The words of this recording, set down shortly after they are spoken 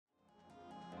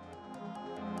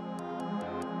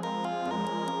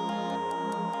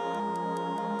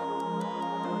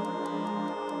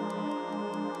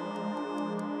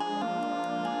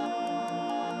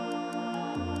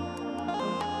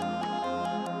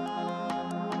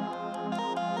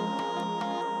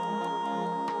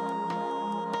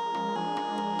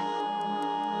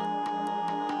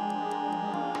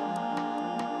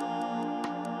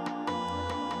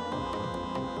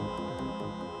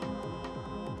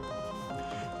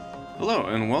Hello,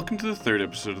 and welcome to the third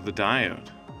episode of The Diode,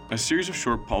 a series of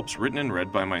short pulps written and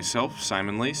read by myself,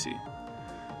 Simon Lacey.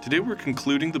 Today we're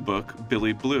concluding the book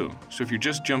Billy Blue, so if you're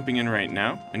just jumping in right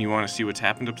now and you want to see what's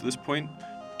happened up to this point,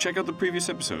 check out the previous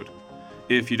episode.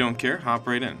 If you don't care, hop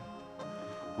right in.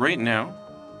 Right now,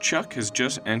 Chuck has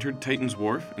just entered Titan's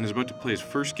Wharf and is about to play his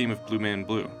first game of Blue Man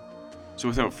Blue. So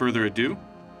without further ado,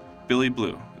 Billy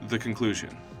Blue, the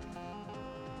conclusion.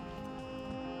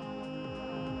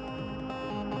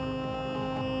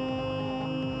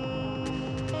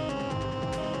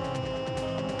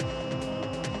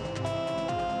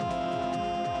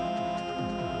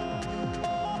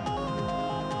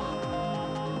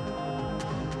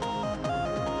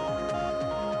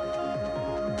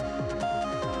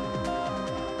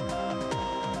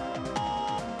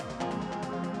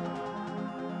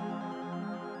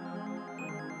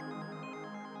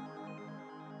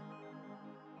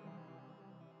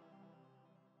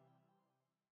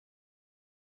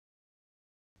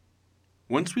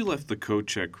 Once we left the code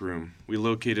check room, we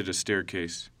located a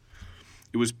staircase.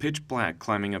 It was pitch black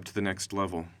climbing up to the next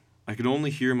level. I could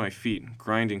only hear my feet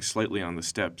grinding slightly on the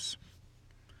steps.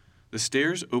 The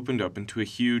stairs opened up into a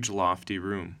huge, lofty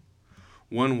room.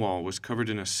 One wall was covered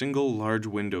in a single large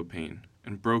window pane,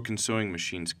 and broken sewing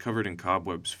machines covered in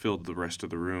cobwebs filled the rest of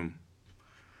the room.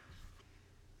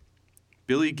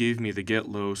 Billy gave me the get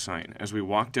low sign as we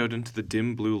walked out into the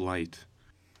dim blue light.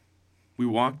 We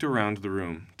walked around the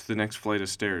room to the next flight of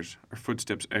stairs, our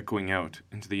footsteps echoing out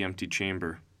into the empty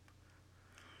chamber.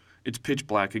 It's pitch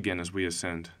black again as we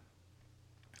ascend.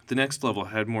 The next level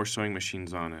had more sewing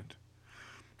machines on it.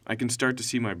 I can start to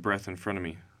see my breath in front of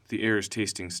me. The air is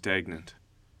tasting stagnant.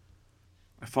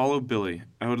 I follow Billy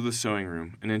out of the sewing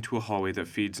room and into a hallway that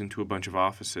feeds into a bunch of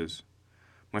offices.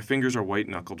 My fingers are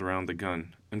white-knuckled around the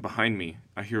gun, and behind me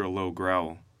I hear a low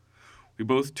growl. We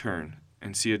both turn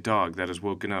and see a dog that has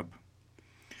woken up.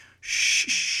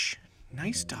 "Shh,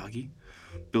 nice doggy,"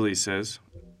 Billy says,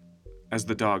 as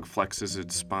the dog flexes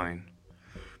its spine.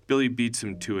 Billy beats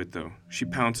him to it, though. She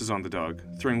pounces on the dog,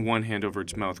 throwing one hand over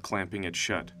its mouth, clamping it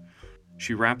shut.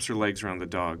 She wraps her legs around the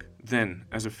dog, then,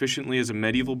 as efficiently as a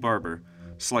medieval barber,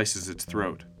 slices its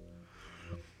throat.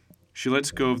 She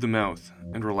lets go of the mouth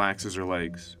and relaxes her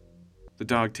legs. The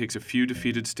dog takes a few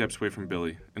defeated steps away from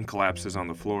Billy and collapses on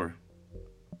the floor.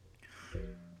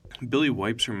 Billy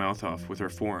wipes her mouth off with her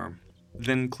forearm,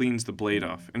 then cleans the blade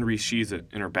off and resheathes it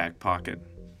in her back pocket.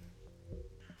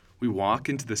 We walk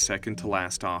into the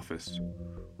second-to-last office.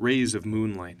 Rays of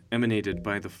moonlight, emanated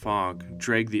by the fog,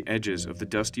 drag the edges of the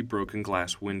dusty broken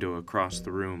glass window across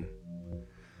the room.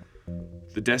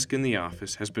 The desk in the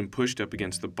office has been pushed up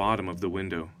against the bottom of the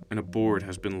window, and a board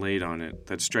has been laid on it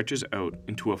that stretches out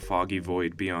into a foggy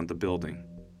void beyond the building.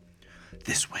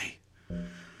 "This way,"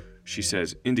 she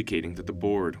says, indicating that the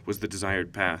board was the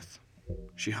desired path.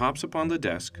 She hops up on the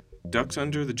desk, ducks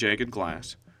under the jagged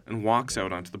glass, and walks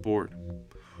out onto the board.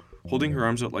 Holding her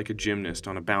arms out like a gymnast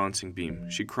on a balancing beam,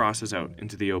 she crosses out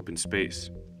into the open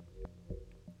space.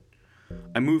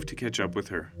 I move to catch up with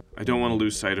her. I don't want to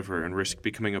lose sight of her and risk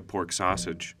becoming a pork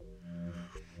sausage.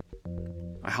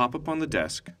 I hop up on the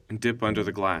desk and dip under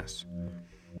the glass.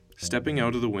 Stepping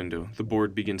out of the window, the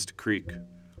board begins to creak.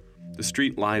 The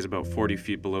street lies about 40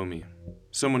 feet below me.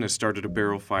 Someone has started a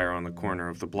barrel fire on the corner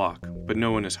of the block, but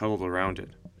no one is huddled around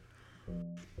it.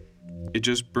 It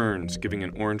just burns, giving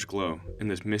an orange glow in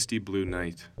this misty blue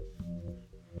night.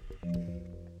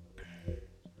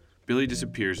 Billy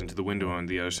disappears into the window on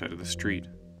the other side of the street.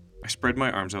 I spread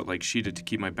my arms out like she did to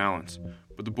keep my balance,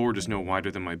 but the board is no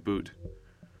wider than my boot.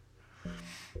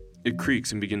 It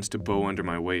creaks and begins to bow under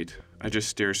my weight. I just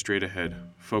stare straight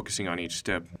ahead, focusing on each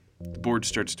step. The board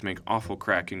starts to make awful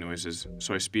cracking noises,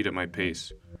 so I speed up my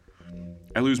pace.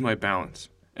 I lose my balance,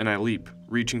 and I leap,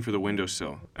 reaching for the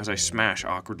windowsill, as I smash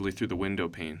awkwardly through the window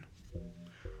pane.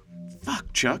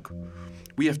 "Fuck, Chuck!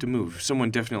 We have to move.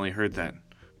 Someone definitely heard that,"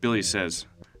 Billy says,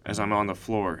 as I'm on the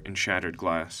floor in shattered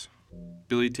glass.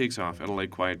 Billy takes off at a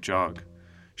light, quiet jog.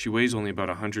 She weighs only about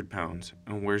 100 pounds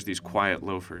and wears these quiet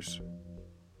loafers.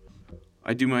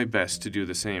 I do my best to do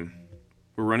the same.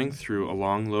 We're running through a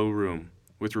long, low room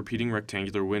with repeating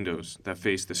rectangular windows that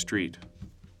face the street.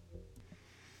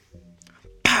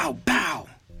 Pow! Pow!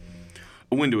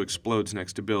 A window explodes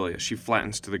next to Billy as she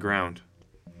flattens to the ground.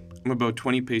 I'm about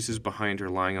 20 paces behind her,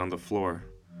 lying on the floor.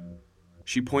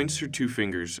 She points her two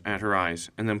fingers at her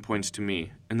eyes and then points to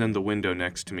me and then the window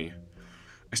next to me.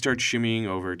 I start shimmying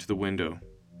over to the window.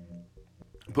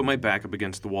 I put my back up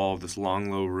against the wall of this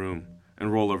long, low room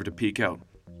and roll over to peek out.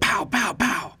 Pow! Pow!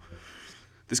 Pow!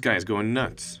 This guy is going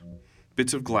nuts.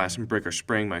 Bits of glass and brick are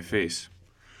spraying my face.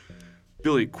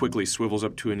 Billy quickly swivels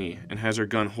up to a knee and has her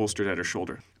gun holstered at her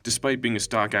shoulder. Despite being a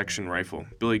stock action rifle,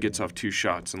 Billy gets off 2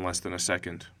 shots in less than a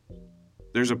second.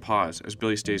 There's a pause as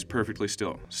Billy stays perfectly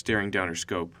still, staring down her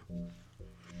scope.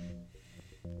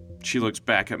 She looks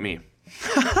back at me.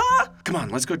 "Come on,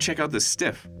 let's go check out this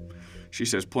stiff," she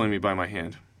says, pulling me by my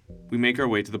hand. We make our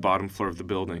way to the bottom floor of the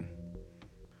building.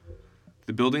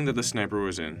 The building that the sniper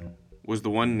was in was the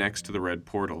one next to the red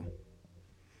portal.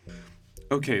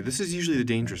 "Okay, this is usually the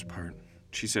dangerous part,"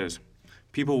 she says.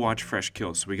 "People watch fresh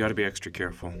kills, so we gotta be extra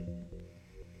careful."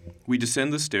 We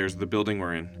descend the stairs of the building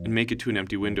we're in and make it to an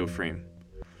empty window frame.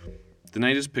 The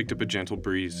night has picked up a gentle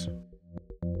breeze.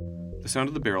 The sound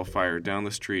of the barrel fire down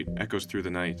the street echoes through the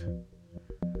night.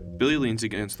 Billy leans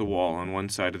against the wall on one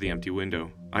side of the empty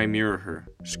window. I mirror her,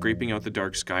 scraping out the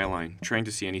dark skyline, trying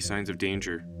to see any signs of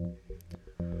danger.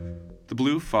 The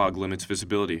blue fog limits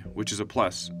visibility, which is a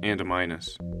plus and a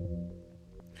minus.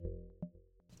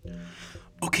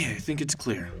 "Okay, I think it's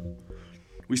clear."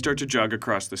 We start to jog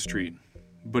across the street,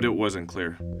 but it wasn't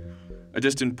clear. A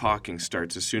distant pawing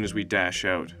starts as soon as we dash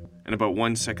out, and about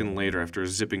 1 second later, after a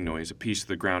zipping noise, a piece of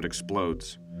the ground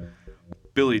explodes.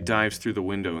 Billy dives through the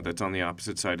window that's on the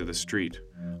opposite side of the street.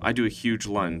 I do a huge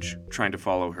lunge, trying to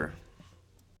follow her.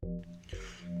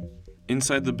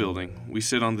 Inside the building, we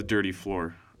sit on the dirty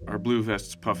floor, our blue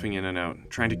vests puffing in and out,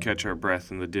 trying to catch our breath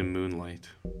in the dim moonlight.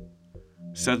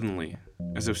 Suddenly,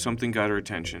 as if something got her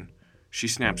attention, she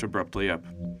snaps abruptly up.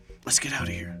 "Let's get out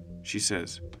of here," she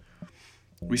says.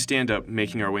 We stand up,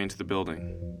 making our way into the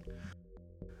building.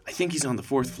 "I think he's on the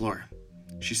 4th floor,"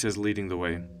 she says, leading the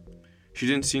way. She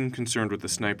didn't seem concerned with the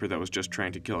sniper that was just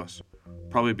trying to kill us,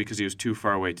 probably because he was too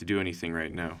far away to do anything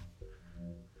right now.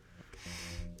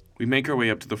 We make our way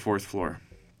up to the 4th floor.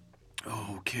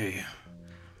 "Okay,"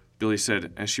 Billy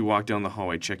said as she walked down the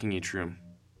hallway, checking each room.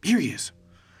 "Here he is."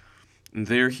 And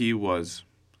there he was.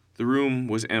 The room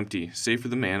was empty, save for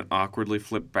the man awkwardly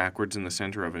flipped backwards in the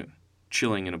center of it,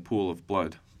 chilling in a pool of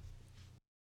blood.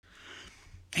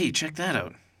 "Hey, check that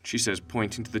out," she says,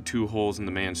 pointing to the 2 holes in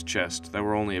the man's chest that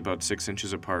were only about 6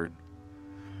 inches apart.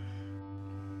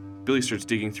 Billy starts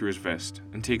digging through his vest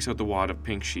and takes out the wad of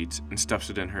pink sheets and stuffs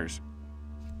it in hers.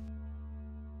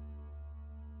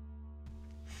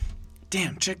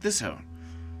 "Damn, check this out,"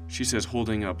 she says,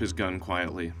 holding up his gun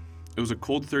quietly. It was a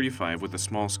Colt 35 with a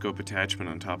small scope attachment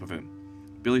on top of it.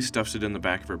 Billy stuffs it in the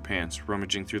back of her pants,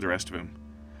 rummaging through the rest of him.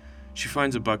 She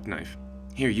finds a buck knife.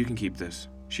 "Here, you can keep this,"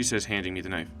 she says, handing me the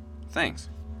knife. "Thanks."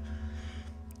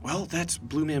 "Well, that's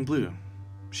Blue Man Blue,"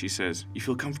 she says. "You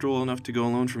feel comfortable enough to go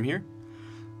alone from here?"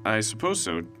 "I suppose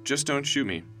so. Just don't shoot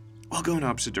me." "We'll go in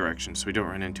opposite directions so we don't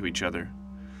run into each other."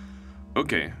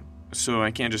 "Okay, so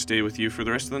I can't just stay with you for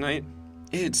the rest of the night?"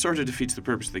 "It sort of defeats the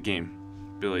purpose of the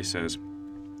game," Billy says.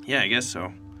 "Yeah, I guess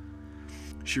so."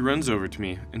 She runs over to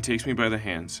me and takes me by the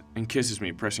hands and kisses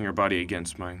me, pressing her body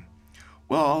against mine.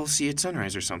 "Well, I'll see you at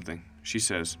sunrise or something," she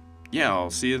says. "Yeah, I'll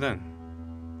see you then."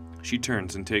 She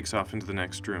turns and takes off into the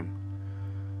next room.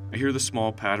 I hear the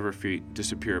small pad of her feet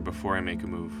disappear before I make a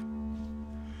move.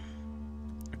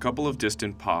 A couple of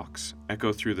distant pawks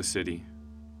echo through the city.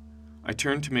 I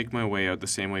turn to make my way out the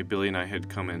same way Billy and I had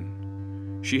come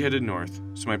in. She headed north,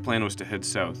 so my plan was to head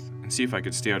south and see if I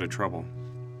could stay out of trouble.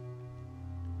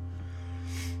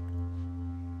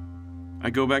 I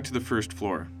go back to the 1st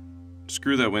floor.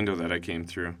 Screw that window that I came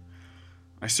through.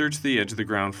 I search the edge of the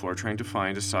ground floor, trying to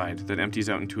find a side that empties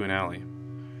out into an alley.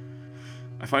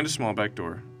 I find a small back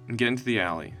door and get into the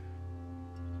alley.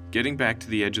 Getting back to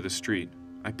the edge of the street,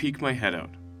 I peek my head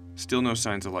out. Still no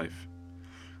signs of life.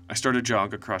 I start a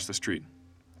jog across the street.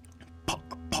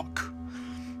 Pock, pock.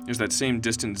 There's that same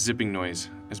distant zipping noise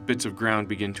as bits of ground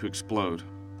begin to explode.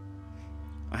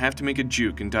 I have to make a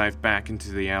juke and dive back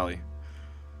into the alley.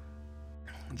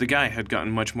 The guy had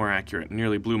gotten much more accurate and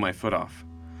nearly blew my foot off.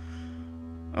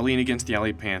 I lean against the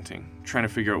alley panting, trying to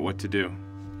figure out what to do.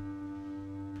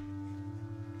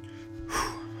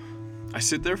 I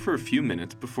sit there for a few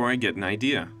minutes before I get an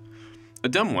idea. A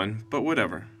dumb one, but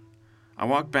whatever. I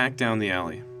walk back down the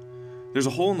alley. There's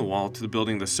a hole in the wall to the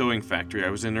building the sewing factory I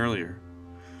was in earlier.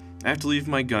 I have to leave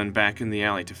my gun back in the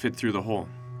alley to fit through the hole.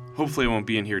 Hopefully I won't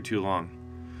be in here too long.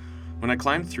 When I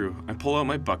climb through, I pull out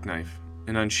my buck knife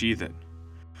and unsheath it.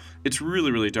 It's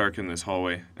really dark in this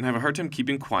hallway, and I have a hard time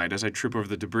keeping quiet as I trip over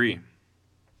the debris.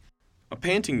 A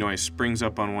panting noise springs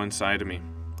up on one side of me.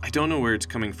 I don't know where it's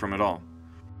coming from at all.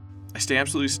 I stay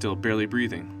absolutely still, barely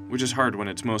breathing, which is hard when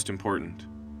it's most important.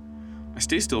 I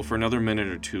stay still for another minute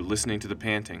or two, listening to the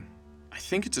panting. I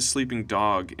think it's a sleeping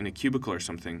dog in a cubicle or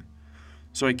something,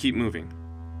 so I keep moving,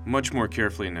 much more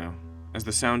carefully now, as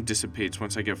the sound dissipates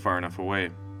once I get far enough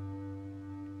away.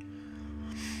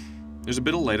 There's a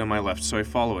bit of light on my left, so I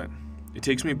follow it. It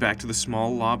takes me back to the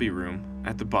small lobby room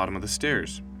at the bottom of the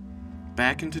stairs.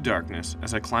 Back into darkness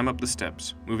as I climb up the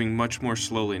steps, moving much more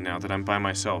slowly now that I'm by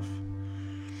myself.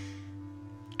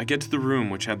 I get to the room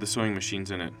which had the sewing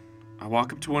machines in it. I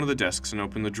walk up to one of the desks and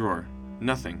open the drawer.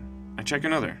 Nothing. I check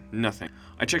another. Nothing.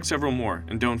 I check several more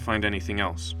and don't find anything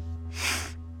else.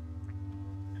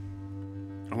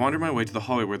 I wander my way to the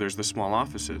hallway where there's the small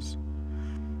offices.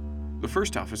 The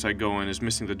first office I go in is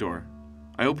missing the door.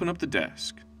 I open up the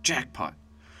desk. Jackpot!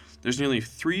 There's nearly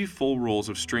 3 full rolls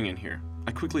of string in here.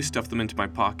 I quickly stuff them into my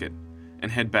pocket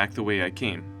and head back the way I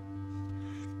came.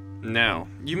 Now,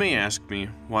 you may ask me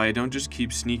why I don't just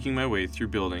keep sneaking my way through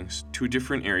buildings to a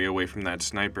different area away from that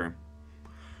sniper.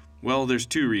 Well, there's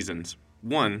 2 reasons.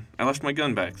 1, I left my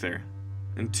gun back there.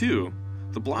 And 2,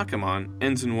 the block I'm on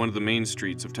ends in one of the main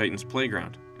streets of Titan's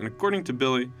playground, and according to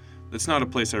Billy, that's not a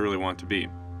place I really want to be.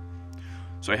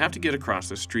 So I have to get across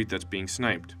the street that's being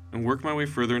sniped, and work my way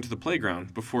further into the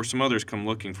playground before some others come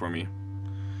looking for me.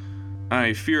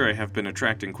 I fear I have been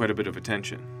attracting quite a bit of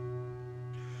attention.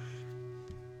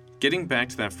 Getting back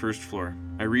to that first floor,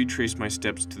 I retrace my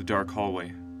steps to the dark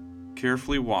hallway,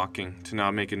 carefully walking to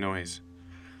not make a noise.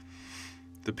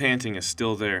 The panting is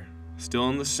still there, still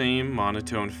in the same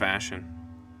monotone fashion.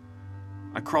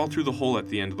 I crawl through the hole at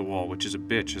the end of the wall, which is a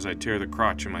bitch as I tear the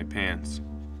crotch in my pants.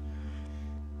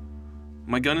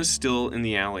 My gun is still in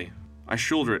the alley. I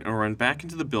shoulder it and run back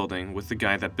into the building with the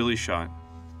guy that Billy shot.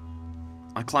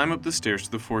 I climb up the stairs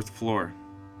to the 4th floor.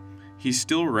 He's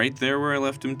still right there where I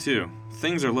left him too.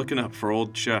 Things are looking up for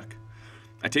old Chuck.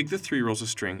 I take the 3 rolls of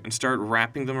string and start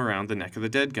wrapping them around the neck of the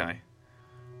dead guy.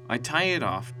 I tie it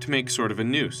off to make sort of a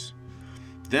noose.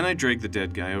 Then I drag the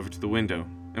dead guy over to the window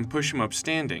and push him up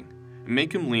standing and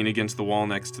make him lean against the wall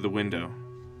next to the window.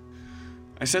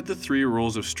 I set the 3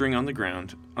 rolls of string on the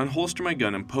ground, unholster my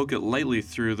gun and poke it lightly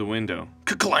through the window.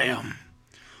 Ka-clam!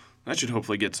 That should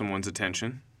hopefully get someone's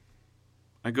attention.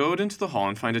 I go out into the hall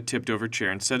and find a tipped over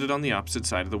chair and set it on the opposite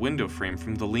side of the window frame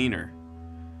from the leaner.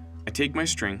 I take my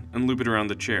string and loop it around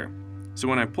the chair, so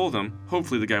when I pull them,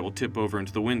 hopefully the guy will tip over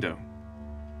into the window.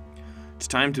 It's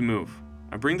time to move.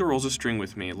 I bring the rolls of string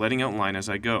with me, letting out line as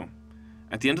I go.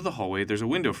 At the end of the hallway, there's a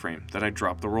window frame that I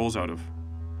drop the rolls out of.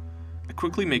 I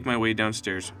quickly make my way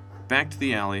downstairs, back to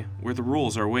the alley where the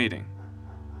rolls are waiting.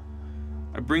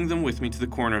 I bring them with me to the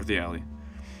corner of the alley.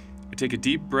 I take a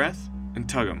deep breath and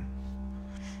tug them.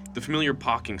 The familiar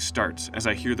pocking starts as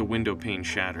I hear the window pane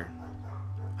shatter.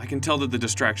 I can tell that the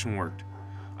distraction worked.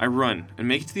 I run and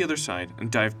make it to the other side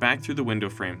and dive back through the window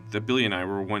frame that Billy and I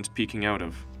were once peeking out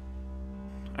of.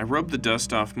 I rub the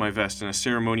dust off my vest in a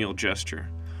ceremonial gesture,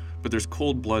 but there's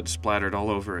cold blood splattered all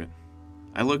over it.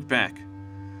 I look back.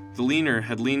 The leaner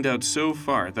had leaned out so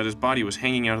far that his body was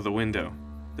hanging out of the window.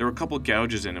 There were a couple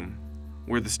gouges in him,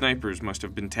 where the snipers must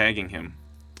have been tagging him.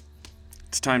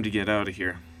 It's time to get out of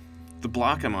here. The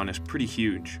block I'm on is pretty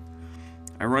huge.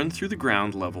 I run through the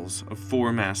ground levels of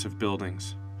 4 massive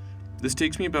buildings. This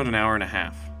takes me about an hour and a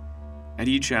half. At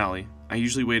each alley, I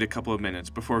usually wait a couple of minutes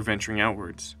before venturing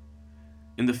outwards.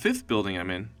 In the 5th building I'm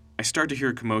in, I start to hear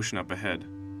a commotion up ahead.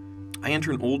 I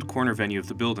enter an old corner venue of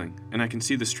the building, and I can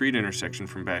see the street intersection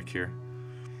from back here.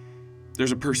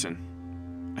 There's a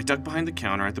person. I duck behind the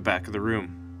counter at the back of the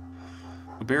room.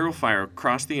 A barrel fire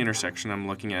across the intersection I'm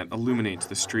looking at illuminates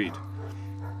the street.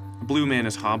 A blue man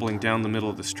is hobbling down the middle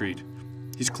of the street.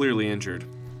 He's clearly injured.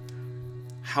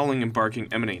 Howling and barking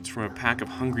emanates from a pack of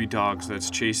hungry dogs that's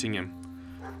chasing him.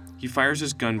 He fires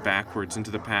his gun backwards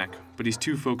into the pack, but he's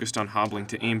too focused on hobbling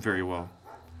to aim very well.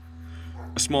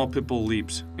 A small pit bull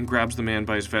leaps and grabs the man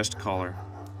by his vest collar.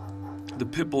 The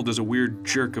pit bull does a weird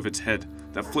jerk of its head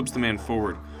that flips the man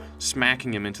forward,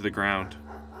 smacking him into the ground.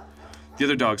 The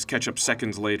other dogs catch up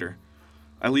seconds later.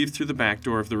 I leave through the back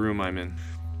door of the room I'm in.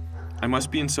 I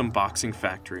must be in some boxing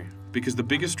factory, because the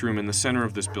biggest room in the center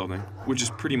of this building, which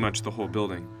is pretty much the whole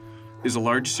building, is a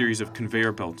large series of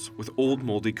conveyor belts with old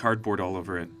moldy cardboard all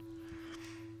over it.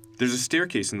 There's a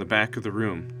staircase in the back of the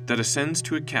room that ascends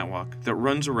to a catwalk that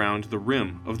runs around the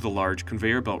rim of the large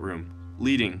conveyor belt room,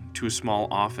 leading to a small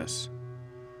office.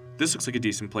 This looks like a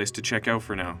decent place to check out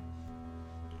for now.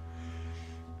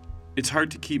 It's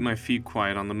hard to keep my feet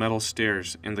quiet on the metal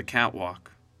stairs and the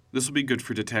catwalk. This will be good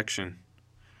for detection.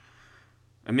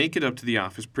 I make it up to the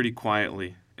office pretty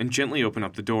quietly and gently open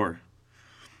up the door.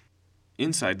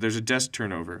 Inside, there's a desk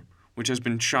turnover, which has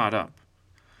been shot up.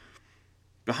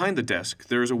 Behind the desk,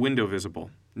 there is a window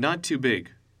visible, not too big,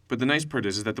 but the nice part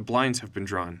is that the blinds have been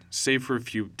drawn, save for a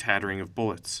few tattering of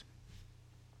bullets.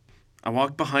 I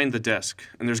walk behind the desk,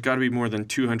 and there's got to be more than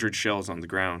 200 shells on the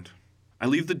ground. I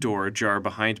leave the door ajar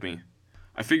behind me.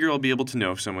 I figure I'll be able to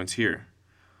know if someone's here.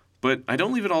 But I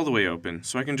don't leave it all the way open,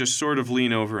 so I can just sort of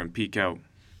lean over and peek out.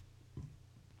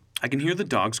 I can hear the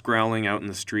dogs growling out in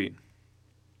the street.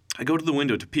 I go to the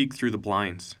window to peek through the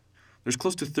blinds. There's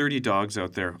close to 30 dogs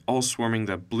out there, all swarming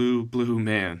that blue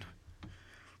man.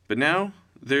 But now,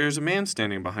 there's a man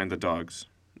standing behind the dogs.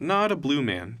 Not a blue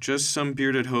man, just some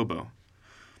bearded hobo.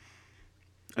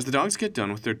 As the dogs get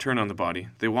done with their turn on the body,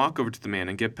 they walk over to the man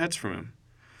and get pets from him.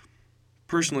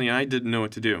 Personally, I didn't know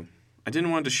what to do. I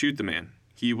didn't want to shoot the man.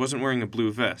 He wasn't wearing a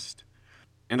blue vest.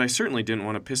 And I certainly didn't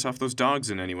want to piss off those dogs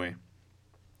in any way.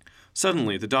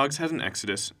 Suddenly, the dogs had an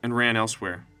exodus and ran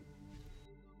elsewhere.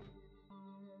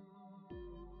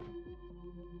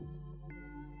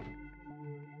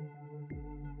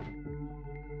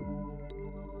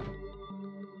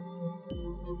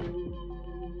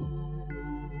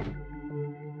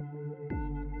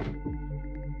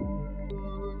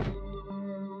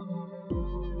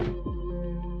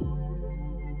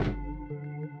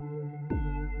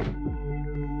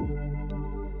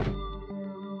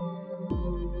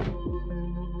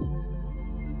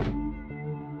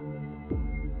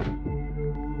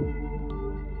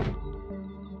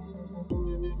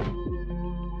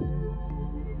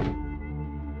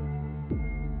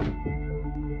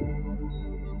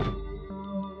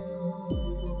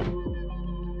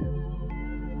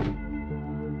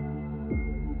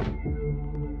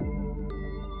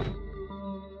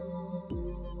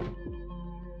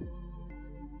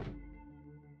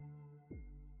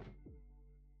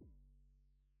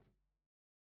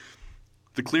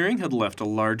 The clearing had left a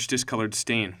large discolored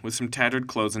stain with some tattered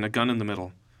clothes and a gun in the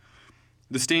middle.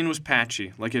 The stain was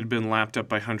patchy, like it had been lapped up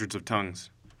by hundreds of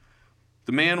tongues.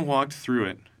 The man walked through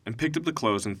it and picked up the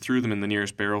clothes and threw them in the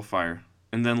nearest barrel fire,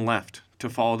 and then left to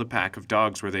follow the pack of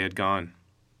dogs where they had gone.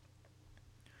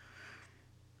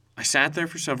 I sat there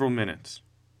for several minutes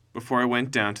before I went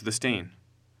down to the stain.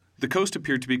 The coast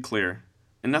appeared to be clear,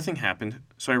 and nothing happened,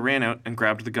 so I ran out and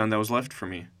grabbed the gun that was left for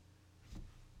me.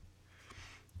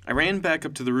 I ran back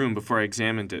up to the room before I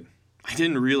examined it. I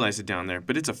didn't realize it down there,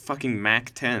 but it's a fucking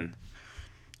MAC-10.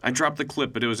 I dropped the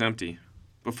clip, but it was empty.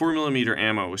 But 4mm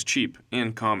ammo was cheap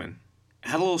and common. It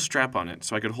had a little strap on it,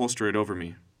 so I could holster it over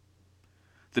me.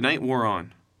 The night wore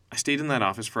on. I stayed in that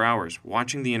office for hours,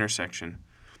 watching the intersection.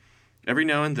 Every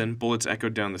now and then, bullets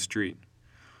echoed down the street.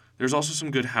 There was also some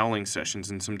good howling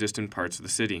sessions in some distant parts of the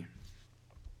city.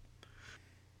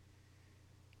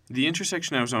 The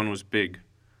intersection I was on was big.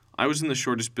 I was in the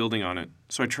shortest building on it,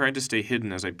 so I tried to stay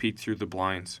hidden as I peeked through the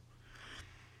blinds.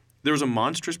 There was a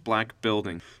monstrous black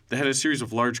building that had a series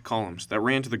of large columns that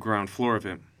ran to the ground floor of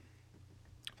it.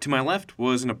 To my left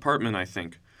was an apartment, I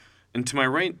think, and to my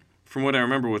right, from what I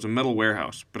remember, was a metal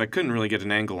warehouse, but I couldn't really get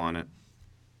an angle on it.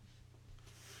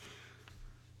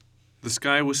 The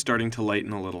sky was starting to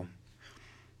lighten a little.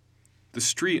 The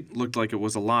street looked like it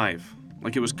was alive,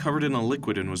 like it was covered in a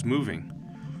liquid and was moving.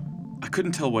 I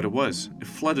couldn't tell what it was. It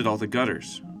flooded all the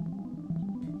gutters.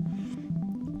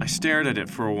 I stared at it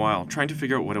for a while, trying to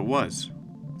figure out what it was.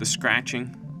 The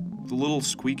scratching, the little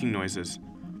squeaking noises.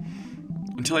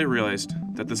 Until I realized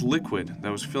that this liquid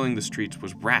that was filling the streets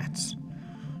was rats.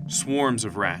 Swarms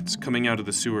of rats coming out of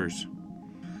the sewers.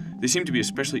 They seemed to be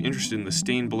especially interested in the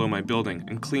stain below my building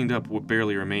and cleaned up what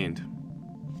barely remained.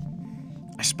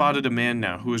 I spotted a man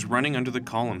now who was running under the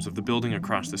columns of the building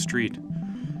across the street.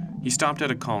 He stopped at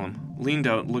a column, leaned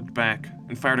out, looked back,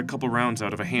 and fired a couple rounds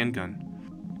out of a handgun.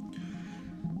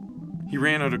 He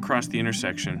ran out across the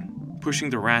intersection, pushing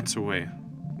the rats away,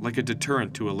 like a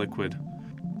deterrent to a liquid.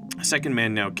 A second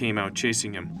man now came out,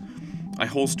 chasing him. I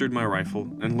holstered my rifle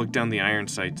and looked down the iron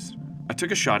sights. I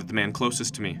took a shot at the man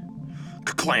closest to me.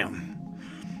 Ka-clam!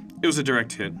 It was a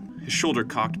direct hit, his shoulder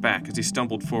cocked back as he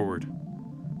stumbled forward.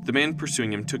 The man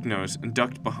pursuing him took nose and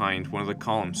ducked behind one of the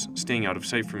columns, staying out of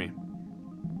sight for me.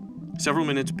 Several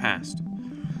minutes passed.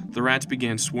 The rats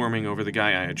began swarming over the guy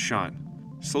I had shot,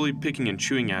 slowly picking and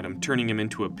chewing at him, turning him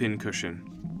into a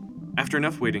pincushion. After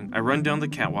enough waiting, I run down the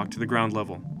catwalk to the ground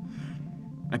level.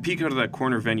 I peek out of that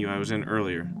corner venue I was in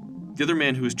earlier. The other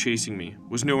man who was chasing me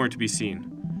was nowhere to be seen.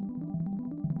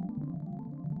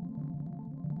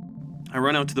 I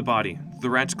run out to the body, the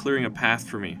rats clearing a path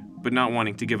for me, but not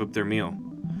wanting to give up their meal.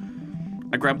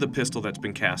 I grab the pistol that's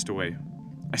been cast away.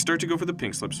 I start to go for the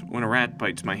pink slips when a rat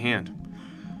bites my hand.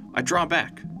 I draw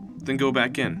back, then go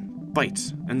back in.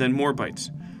 Bites, and then more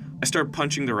bites. I start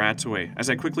punching the rats away as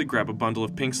I quickly grab a bundle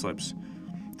of pink slips.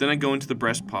 Then I go into the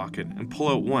breast pocket and pull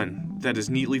out one that is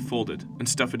neatly folded and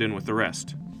stuff it in with the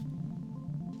rest.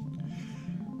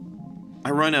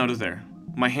 I run out of there,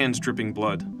 my hands dripping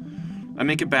blood. I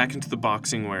make it back into the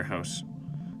boxing warehouse.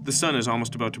 The sun is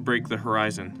almost about to break the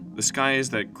horizon. The sky is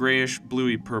that grayish,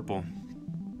 bluey purple.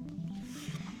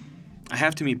 I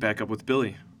have to meet back up with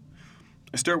Billy.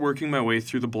 I start working my way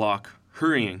through the block,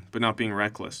 hurrying but not being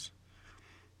reckless.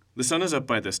 The sun is up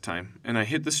by this time, and I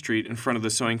hit the street in front of the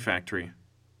sewing factory.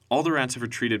 All the rats have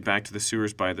retreated back to the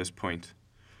sewers by this point.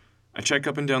 I check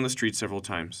up and down the street several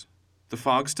times. The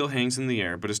fog still hangs in the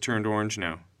air, but has turned orange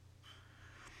now.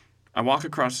 I walk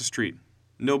across the street.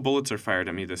 No bullets are fired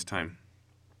at me this time.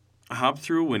 I hop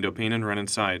through a window pane and run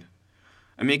inside.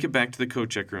 I make it back to the coat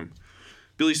check room.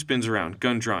 Billy spins around,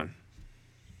 gun drawn.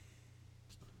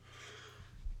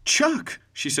 "Chuck,"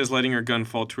 she says, letting her gun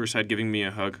fall to her side, giving me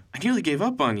a hug. "I nearly gave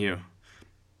up on you."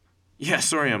 "Yeah,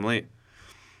 sorry I'm late."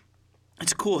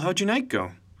 "It's cool. How'd your night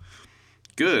go?"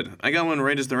 "Good. I got one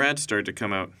right as the rats started to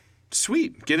come out."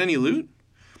 "Sweet. Get any loot?"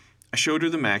 I showed her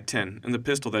the MAC-10 and the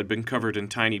pistol that had been covered in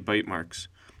tiny bite marks.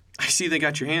 "I see they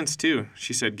got your hands too,"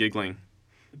 she said, giggling.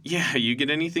 "Yeah, you get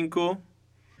anything cool?"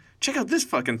 "Check out this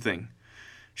fucking thing,"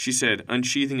 she said,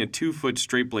 unsheathing a 2-foot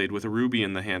straight blade with a ruby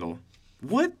in the handle.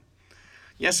 "What?"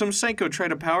 "Yeah, some psycho tried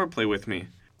to power play with me."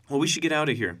 "Well, we should get out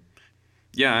of here."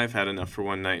 "Yeah, I've had enough for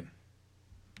one night."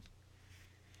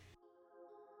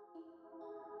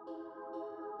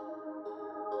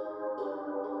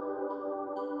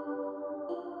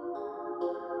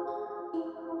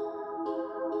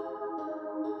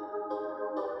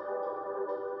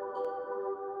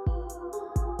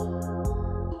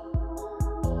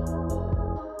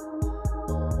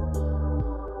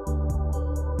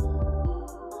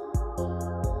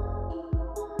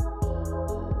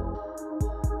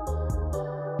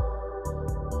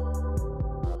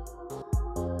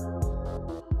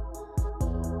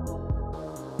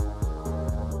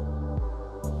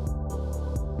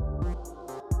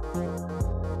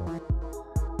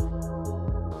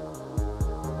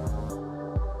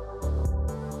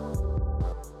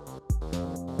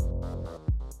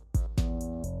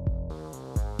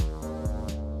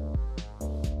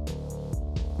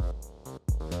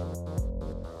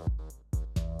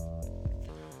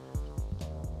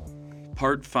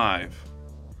 Part 5.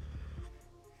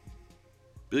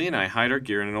 Billy and I hide our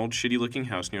gear in an old shitty-looking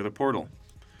house near the portal.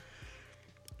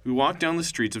 We walk down the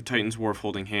streets of Titan's Wharf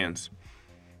holding hands.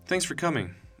 "Thanks for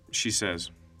coming," she says.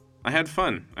 "I had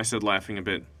fun," I said, laughing a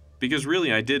bit. "Because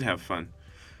really, I did have fun."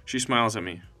 She smiles at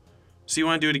me. "So you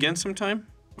want to do it again sometime?"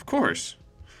 "Of course."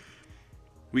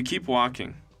 We keep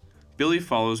walking. Billy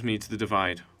follows me to the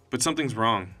divide, but something's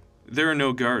wrong. There are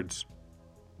no guards.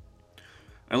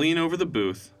 I lean over the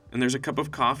booth, and there's a cup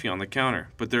of coffee on the counter,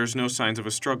 but there's no signs of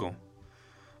a struggle.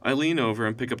 I lean over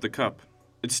and pick up the cup.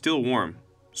 It's still warm,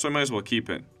 so I might as well keep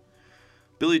it.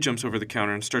 Billy jumps over the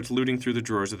counter and starts looting through the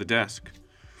drawers of the desk.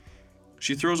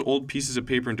 She throws old pieces of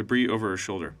paper and debris over her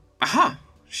shoulder. "Aha!"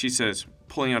 she says,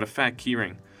 pulling out a fat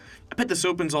keyring. "I bet this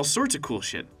opens all sorts of cool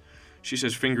shit," she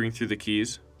says, fingering through the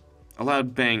keys. A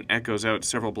loud bang echoes out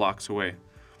several blocks away.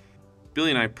 Billy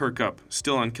and I perk up,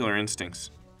 still on killer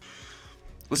instincts.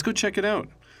 "Let's go check it out,"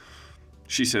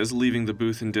 she says, leaving the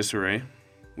booth in disarray.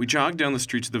 We jog down the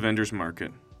streets of the vendor's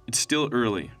market. It's still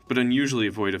early, but unusually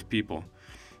void of people.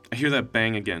 I hear that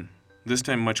bang again, this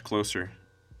time much closer.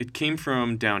 It came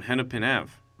from down Hennepin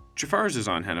Ave. Jafar's is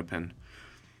on Hennepin.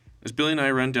 As Billy and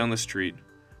I run down the street,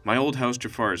 my old house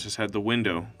Jafar's has had the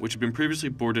window, which had been previously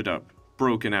boarded up,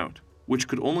 broken out, which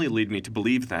could only lead me to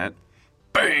believe that...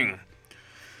 Bang!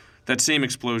 That same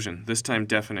explosion, this time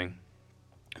deafening.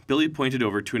 Billy pointed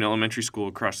over to an elementary school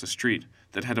across the street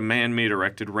that had a man-made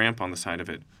erected ramp on the side of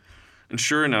it. And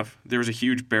sure enough, there was a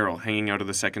huge barrel hanging out of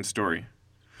the second story.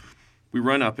 We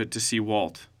run up it to see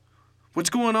Walt. "What's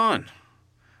going on?"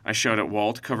 I shout at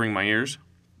Walt, covering my ears.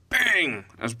 Bang!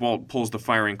 As Walt pulls the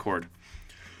firing cord.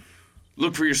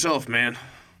 "Look for yourself, man."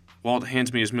 Walt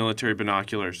hands me his military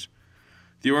binoculars.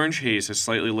 The orange haze has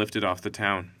slightly lifted off the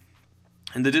town.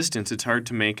 In the distance, it's hard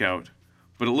to make out,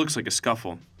 but it looks like a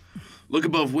scuffle. "Look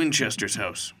above Winchester's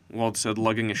house," Walt said,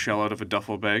 lugging a shell out of a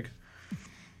duffel bag.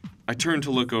 I turned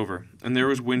to look over, and there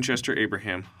was Winchester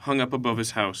Abraham, hung up above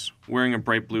his house, wearing a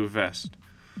bright blue vest.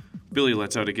 Billy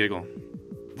lets out a giggle.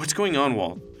 "What's going on,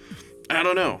 Walt?" "I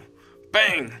don't know.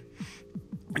 Bang!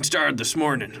 It started this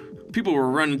morning. People were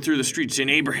running through the streets saying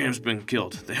Abraham's been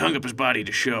killed. They hung up his body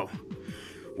to show.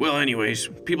 Well, anyways,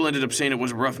 people ended up saying it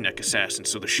was a roughneck assassin,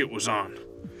 so the shit was on."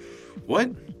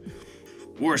 "What?"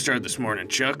 "War started this morning,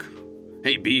 Chuck."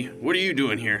 "Hey, B, what are you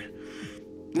doing here?"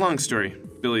 "Long story,"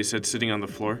 Billy said, sitting on the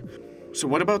floor. "So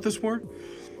what about this war?"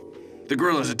 "The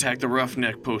guerrillas attacked the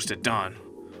roughneck post at dawn.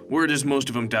 Word is most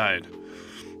of them died.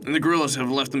 And the guerrillas have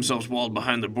left themselves walled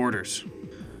behind the borders."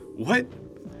 "What?"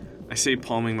 I say,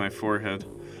 palming my forehead.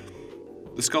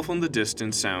 The scuffle in the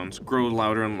distance sounds grow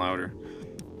louder and louder.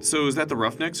 "So is that the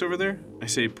roughnecks over there?" I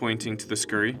say, pointing to the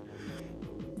scurry.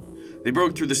 They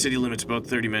broke through the city limits about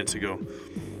 30 minutes ago.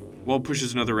 Walt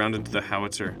pushes another round into the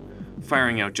howitzer,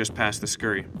 firing out just past the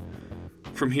scurry.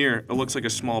 From here, it looks like a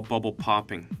small bubble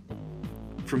popping.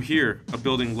 From here, a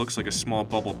building looks like a small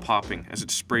bubble popping as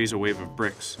it sprays a wave of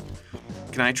bricks.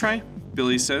 Can I try?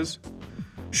 Billy says.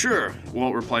 Sure,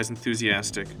 Walt replies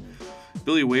enthusiastic.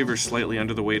 Billy wavers slightly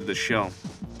under the weight of the shell.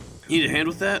 Need a hand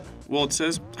with that? Walt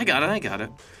says. I got it.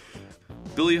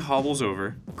 Billy hobbles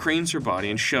over, cranes her body,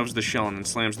 and shoves the shell in and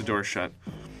slams the door shut.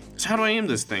 So how do I aim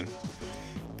this thing?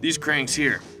 These cranks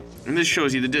here, and this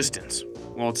shows you the distance,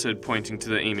 Walt said, pointing to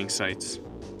the aiming sights.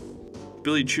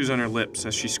 Billy chews on her lips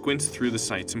as she squints through the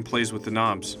sights and plays with the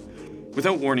knobs.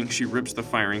 Without warning, she rips the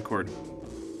firing cord.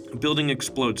 A building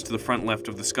explodes to the front left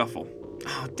of the scuffle.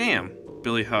 Oh, damn,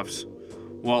 Billy huffs.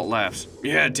 Walt laughs.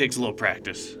 Yeah, it takes a little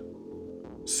practice.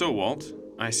 So, Walt,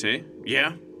 I say.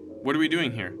 Yeah? What are we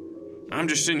doing here? I'm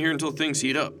just sitting here until things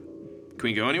heat up. Can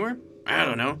we go anywhere? I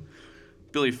don't know.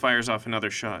 Billy fires off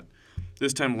another shot,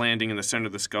 this time landing in the center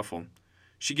of the scuffle.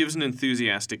 She gives an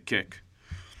enthusiastic kick.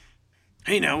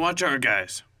 Hey now, watch our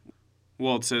guys,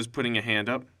 Walt says, putting a hand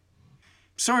up.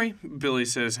 Sorry, Billy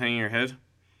says, hanging her head.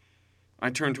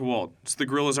 I turn to Walt. So the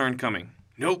gorillas aren't coming?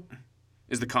 Nope.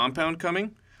 Is the compound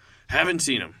coming? Haven't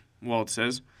seen them, Walt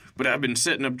says, but I've been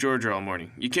setting up Georgia all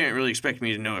morning. You can't really expect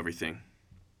me to know everything.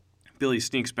 Billy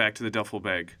sneaks back to the duffel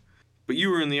bag. But you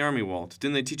were in the army, Walt.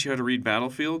 Didn't they teach you how to read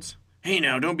battlefields? Hey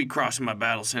now, don't be crossing my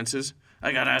battle senses.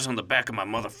 I got eyes on the back of my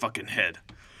motherfucking head.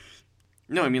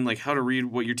 No, I mean like how to read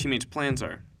what your teammates' plans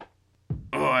are.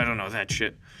 Oh, I don't know that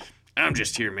shit. I'm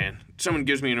just here, man. Someone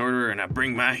gives me an order and I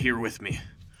bring my here with me.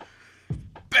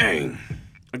 Bang!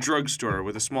 A drugstore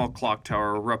with a small clock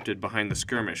tower erupted behind the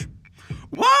skirmish.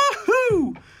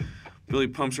 Wahoo! Billy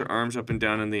pumps her arms up and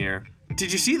down in the air.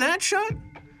 Did you see that shot?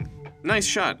 Nice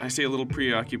shot, I say, a little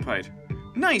preoccupied.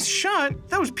 Nice shot?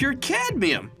 That was pure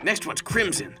cadmium. Next one's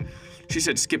crimson, she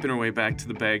said, skipping her way back to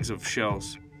the bags of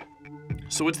shells.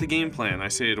 So what's the game plan? I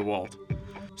say to Walt,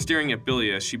 staring at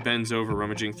Billy as she bends over,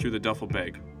 rummaging through the duffel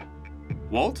bag.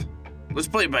 Walt? Let's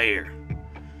play it by ear.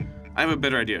 I have a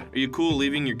better idea. Are you cool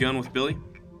leaving your gun with Billy?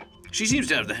 She seems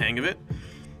to have the hang of it.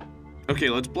 Okay,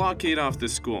 let's blockade off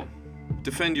this school.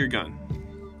 Defend your gun.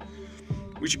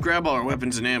 We should grab all our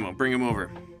weapons and ammo, bring them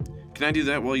over. Can I do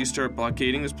that while you start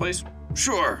blockading this place?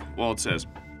 Sure, Walt says.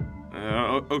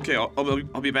 Okay,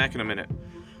 I'll be back in a minute,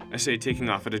 I say, taking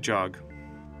off at a jog.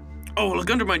 Oh, look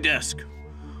under my desk.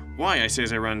 Why, I say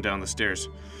as I run down the stairs.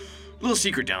 Little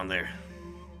secret down there.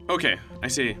 Okay, I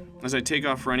say, as I take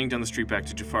off running down the street back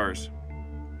to Jafar's.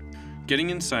 Getting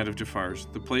inside of Jafar's,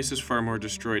 the place is far more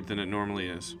destroyed than it normally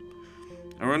is.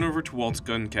 I run over to Walt's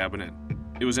gun cabinet.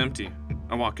 It was empty.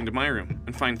 I walk into my room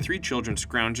and find 3 children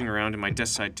scrounging around in my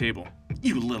desk side table.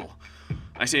 You little,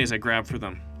 I say as I grab for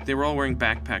them. They were all wearing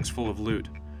backpacks full of loot.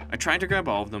 I tried to grab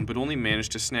all of them, but only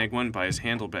managed to snag one by his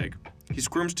handlebag. He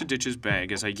squirms to ditch his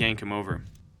bag as I yank him over.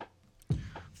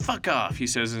 Fuck off, he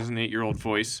says in an 8-year-old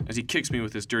voice as he kicks me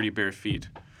with his dirty bare feet.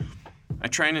 I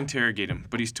try and interrogate him,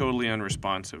 but he's totally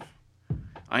unresponsive.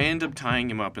 I end up tying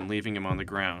him up and leaving him on the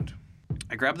ground.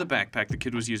 I grab the backpack the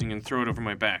kid was using and throw it over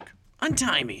my back.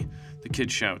 Untie me, the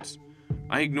kid shouts.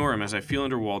 I ignore him as I feel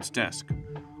under Walt's desk.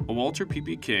 A Walter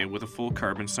PPK with a full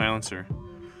carbon silencer.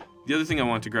 The other thing I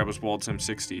want to grab was Walt's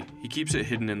M60. He keeps it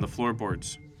hidden in the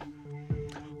floorboards.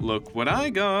 Look what I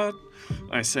got,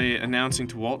 I say, announcing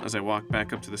to Walt as I walk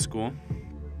back up to the school.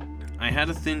 I had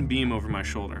a thin beam over my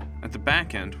shoulder. At the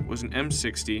back end was an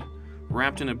M60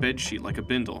 wrapped in a bed sheet like a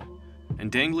bindle,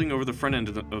 and dangling over the front end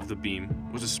of the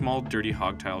beam was a small, dirty,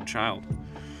 hog-tiled child.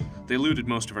 They looted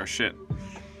most of our shit.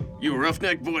 You a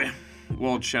roughneck, boy?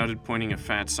 Walt shouted, pointing a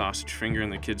fat sausage finger in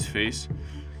the kid's face.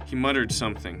 He muttered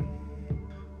something.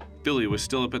 Billy was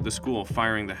still up at the school,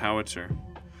 firing the howitzer.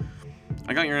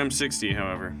 I got your M60,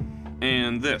 however.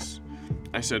 And this,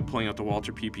 I said, pulling out the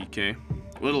Walter PPK.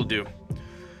 What'll do?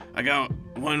 I got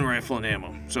 1 rifle and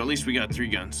ammo, so at least we got 3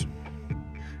 guns.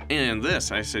 And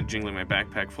this, I said, jingling my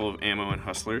backpack full of ammo and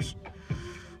hustlers.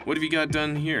 What have you got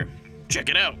done here? Check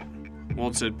it out,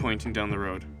 Walt said, pointing down the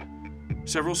road.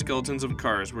 Several skeletons of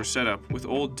cars were set up with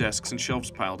old desks and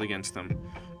shelves piled against them,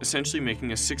 essentially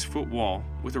making a 6-foot wall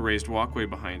with a raised walkway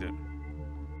behind it.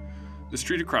 The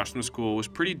street across from the school was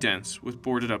pretty dense with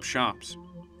boarded up shops.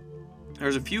 There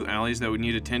was a few alleys that would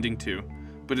need attending to,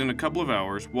 but in a couple of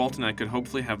hours, Walt and I could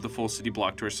hopefully have the full city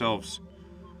block to ourselves.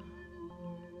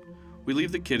 We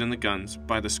leave the kid and the guns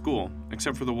by the school,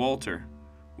 except for the Walter,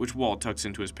 which Walt tucks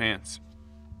into his pants.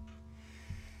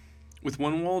 With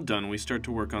one wall done, we start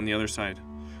to work on the other side.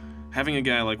 Having a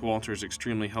guy like Walter is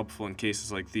extremely helpful in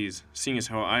cases like these, seeing as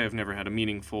how I have never had a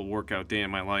meaningful workout day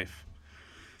in my life.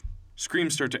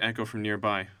 Screams start to echo from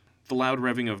nearby. The loud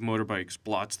revving of motorbikes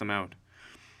blots them out.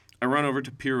 I run over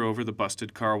to peer over the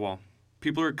busted car wall.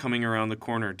 People are coming around the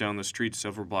corner down the street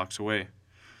several blocks away.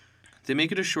 They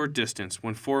make it a short distance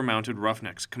when 4 mounted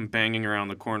roughnecks come banging around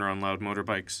the corner on loud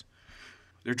motorbikes.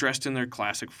 They're dressed in their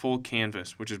classic full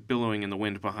canvas, which is billowing in the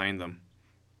wind behind them.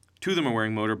 2 of them are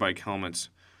wearing motorbike helmets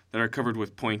that are covered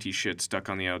with pointy shit stuck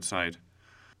on the outside.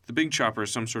 The big chopper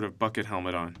has some sort of bucket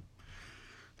helmet on.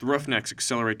 The roughnecks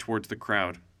accelerate towards the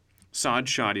crowd. Sod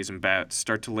shotties and bats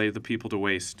start to lay the people to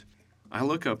waste. I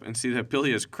look up and see that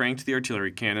Billy has cranked the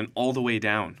artillery cannon all the way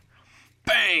down.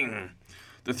 Bang!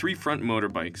 The 3 front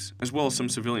motorbikes, as well as some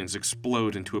civilians,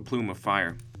 explode into a plume of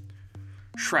fire.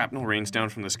 Shrapnel rains down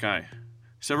from the sky.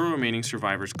 Several remaining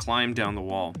survivors climb down the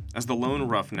wall as the lone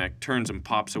roughneck turns and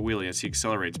pops a wheelie as he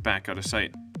accelerates back out of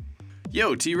sight.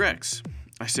 Yo, T-Rex,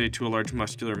 I say to a large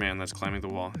muscular man that's climbing the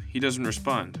wall. He doesn't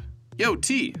respond. Yo,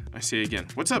 T, I say again.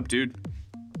 What's up, dude?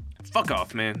 Fuck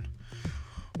off, man.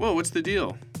 Whoa, what's the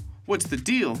deal? What's the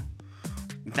deal?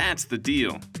 That's the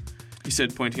deal, he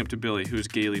said, pointing up to Billy, who was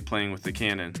gaily playing with the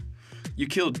cannon. You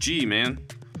killed G, man,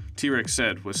 T-Rex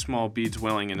said, with small beads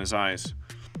welling in his eyes.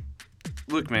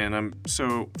 Look, man,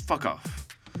 fuck off,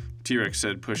 T-Rex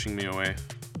said, pushing me away.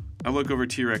 I look over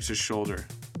T-Rex's shoulder.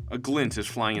 A glint is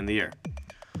flying in the air.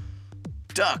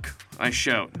 Duck, I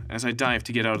shout as I dive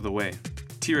to get out of the way.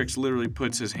 T-Rex literally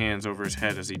puts his hands over his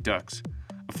head as he ducks.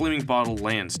 A flaming bottle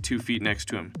lands 2 feet next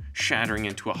to him, shattering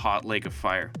into a hot lake of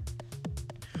fire.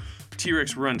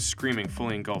 T-Rex runs screaming,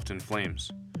 fully engulfed in flames.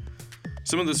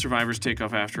 Some of the survivors take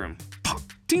off after him. Pop!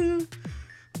 Ding!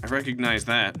 I recognize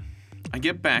that. I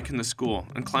get back in the school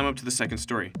and climb up to the 2nd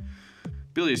story.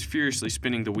 Billy is furiously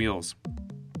spinning the wheels.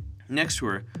 Next to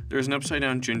her, there is an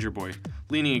upside-down ginger boy,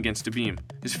 leaning against a beam.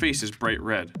 His face is bright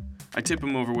red. I tip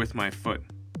him over with my foot.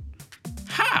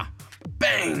 Ha!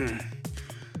 Bang!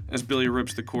 As Billy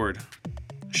rips the cord,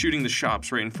 shooting the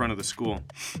shops right in front of the school.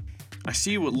 I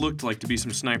see what looked like to be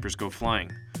some snipers go flying.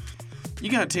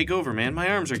 You gotta take over, man. My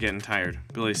arms are getting tired,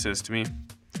 Billy says to me.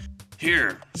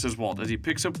 Here, says Walt as he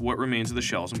picks up what remains of the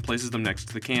shells and places them next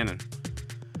to the cannon.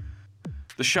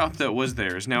 The shop that was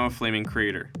there is now a flaming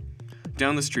crater.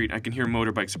 Down the street, I can hear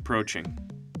motorbikes approaching.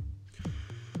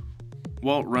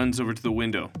 Walt runs over to the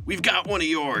window. We've got one of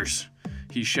yours,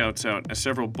 he shouts out as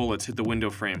several bullets hit the window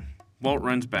frame. Walt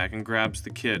runs back and grabs the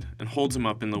kid and holds him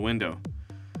up in the window.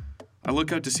 I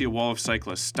look out to see a wall of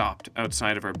cyclists stopped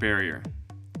outside of our barrier.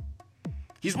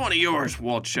 He's one of yours,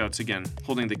 Walt shouts again,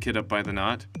 holding the kid up by the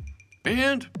knot.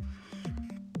 And?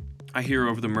 I hear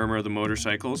over the murmur of the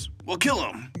motorcycles. We'll kill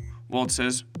him, Walt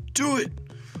says. Do it!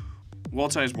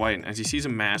 Walt's eyes widen as he sees a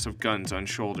mass of guns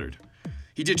unshouldered.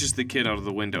 He ditches the kid out of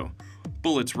the window.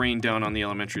 Bullets rain down on the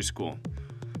elementary school.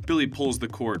 Billy pulls the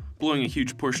cord, blowing a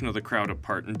huge portion of the crowd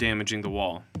apart and damaging the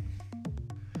wall.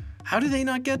 How do they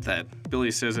not get that?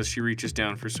 Billy says as she reaches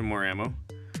down for some more ammo.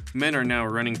 Men are now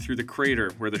running through the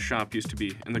crater where the shop used to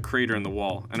be and the crater in the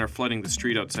wall and are flooding the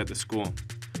street outside the school.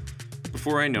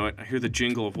 Before I know it, I hear the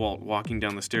jingle of Walt walking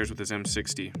down the stairs with his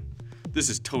M60. This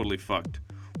is totally fucked.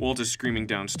 Walt is screaming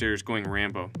downstairs, going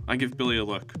Rambo. I give Billy a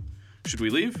look. Should we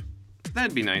leave?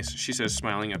 That'd be nice, she says,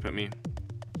 smiling up at me.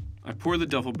 I pour the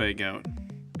duffel bag out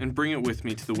and bring it with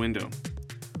me to the window.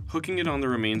 Hooking it on the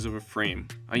remains of a frame,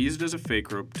 I use it as a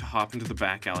fake rope to hop into the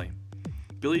back alley.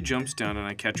 Billy jumps down and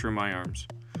I catch her in my arms.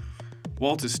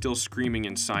 Walt is still screaming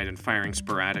inside and firing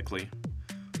sporadically.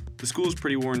 The school is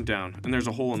pretty worn down, and there's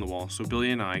a hole in the wall, so Billy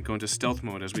and I go into stealth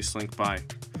mode as we slink by.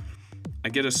 I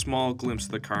get a small glimpse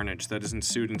of the carnage that has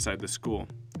ensued inside the school,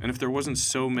 and if there wasn't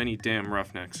so many damn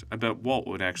roughnecks, I bet Walt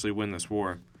would actually win this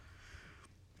war.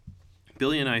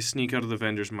 Billy and I sneak out of the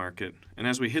vendor's market, and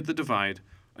as we hit the divide,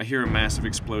 I hear a massive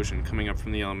explosion coming up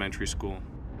from the elementary school.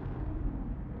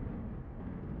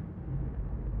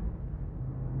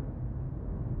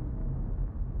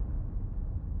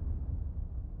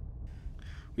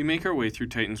 We make our way through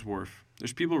Titan's Wharf.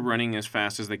 There's people running as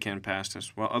fast as they can past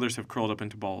us, while others have curled up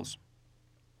into balls.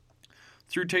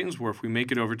 Through Titan's Wharf, we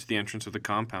make it over to the entrance of the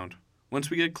compound. Once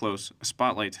we get close, a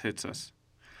spotlight hits us.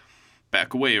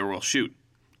 Back away or we'll shoot,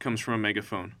 comes from a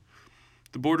megaphone.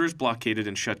 The border is blockaded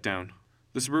and shut down.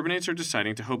 The suburbanites are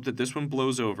deciding to hope that this one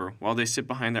blows over while they sit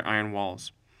behind their iron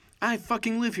walls. I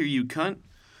fucking live here, you cunt,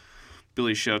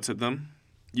 Billy shouts at them.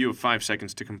 You have 5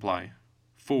 seconds to comply.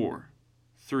 4,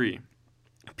 3...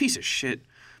 Piece of shit,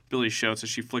 Billy shouts as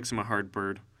she flicks him a hard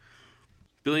bird.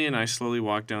 Billy and I slowly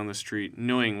walk down the street,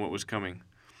 knowing what was coming.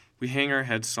 We hang our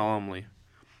heads solemnly.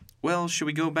 Well, should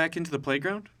we go back into the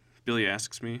playground? Billy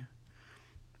asks me.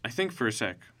 I think for a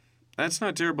sec. That's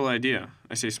not a terrible idea,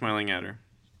 I say, smiling at her.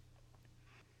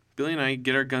 Billy and I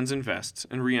get our guns and vests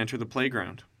and re-enter the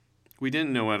playground. We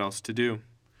didn't know what else to do.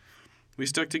 We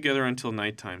stuck together until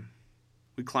nighttime.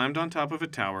 We climbed on top of a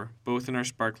tower, both in our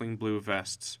sparkling blue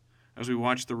vests, as we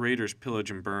watched the raiders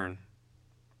pillage and burn.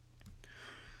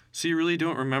 So you really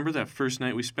don't remember that first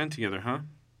night we spent together, huh?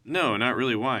 No, not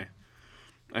really. Why?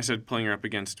 I said, pulling her up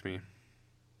against me.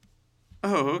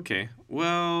 Oh, okay.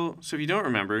 Well, so if you don't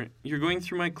remember, you're going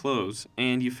through my clothes,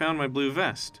 and you found my blue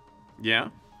vest. Yeah?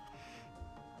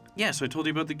 Yeah, so I told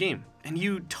you about the game, and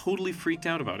you totally freaked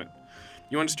out about it.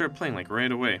 You wanted to start playing, like,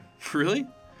 right away. Really?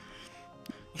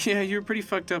 Yeah, you were pretty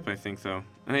fucked up, I think, though.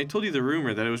 And I told you the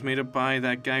rumor that it was made up by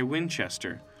that guy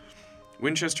Winchester.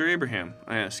 Winchester Abraham,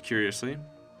 I asked curiously.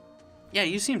 Yeah,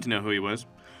 you seem to know who he was.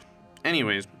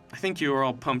 Anyways, I think you were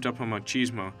all pumped up on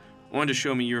machismo, wanted to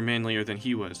show me you were manlier than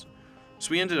he was.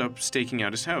 So we ended up staking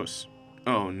out his house.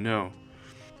 Oh, no.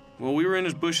 Well, we were in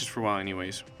his bushes for a while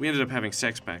anyways. We ended up having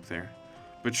sex back there.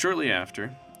 But shortly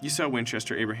after, you saw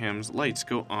Winchester Abraham's lights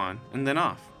go on and then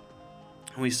off.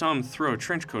 And we saw him throw a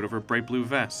trench coat over a bright blue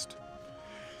vest.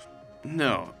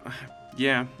 No.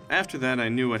 Yeah, after that I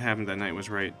knew what happened that night was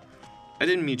right. I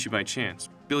didn't meet you by chance,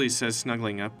 Billy says,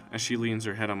 snuggling up as she leans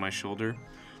her head on my shoulder.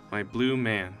 My blue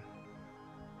man.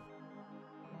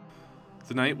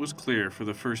 The night was clear for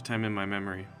the first time in my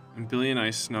memory, and Billy and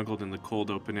I snuggled in the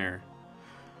cold open air.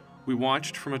 We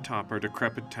watched from atop our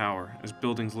decrepit tower as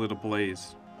buildings lit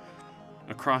ablaze.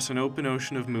 Across an open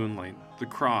ocean of moonlight, the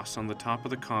cross on the top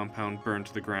of the compound burned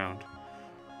to the ground.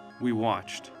 We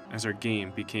watched as our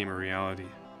game became a reality.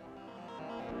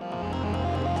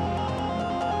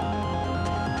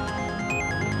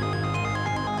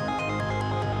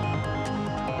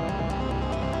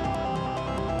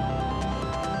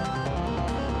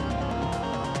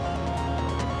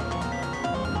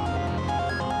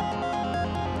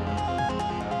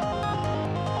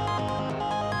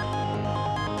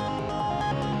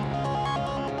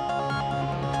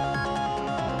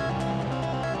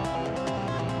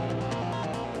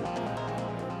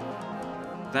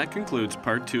 That concludes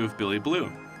part 2 of Billy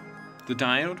Blue. The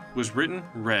Diode was written,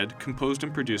 read, composed,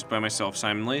 and produced by myself,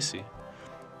 Simon Lacey.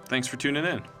 Thanks for tuning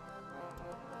in.